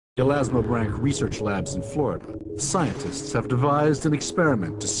Electroreception Research Labs in Florida, scientists have devised an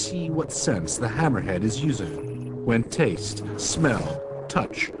experiment to see what sense the hammerhead is using. When taste, smell,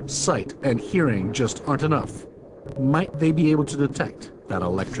 touch, sight, and hearing just aren't enough, might they be able to detect that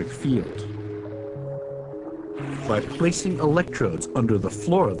electric field? By placing electrodes under the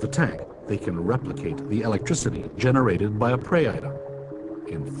floor of the tank, they can replicate the electricity generated by a prey item.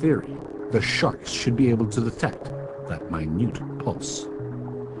 In theory, the sharks should be able to detect that minute pulse.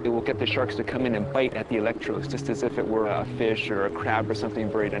 It will get the sharks to come in and bite at the electrodes, just as if it were a fish or a crab or something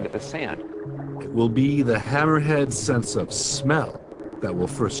buried under the sand. It will be the hammerhead's sense of smell that will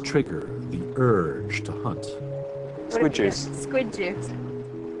first trigger the urge to hunt. Squid juice. Squid juice.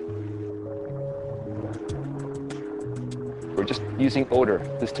 We're just using odor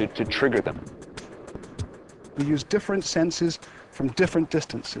just to trigger them. We use different senses from different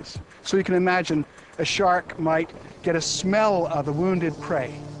distances. So you can imagine a shark might get a smell of a wounded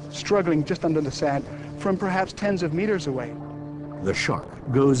prey struggling just under the sand from perhaps tens of meters away. The shark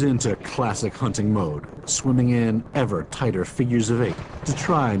goes into classic hunting mode, swimming in ever tighter figures of 8 to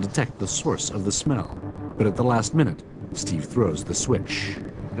try and detect the source of the smell. But at the last minute, Steve throws the switch.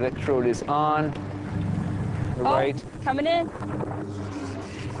 Electrode is on. Right. Coming in.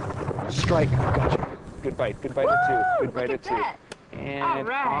 Strike. Gotcha. Good bite at 2. Good bite at 2. And All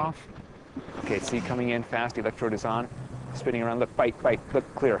right. off. Okay, see, coming in fast. The electrode is on. Spinning around. Look, bite.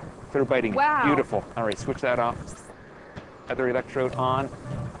 Look, clear. Clear biting. Wow. Beautiful. All right, switch that off. Other electrode on.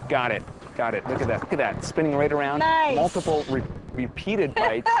 Got it. Look at that. Spinning right around. Nice. Multiple repeated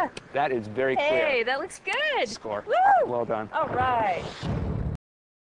bites. That is very clear. Hey, that looks good. Score. Woo! Well done. All right.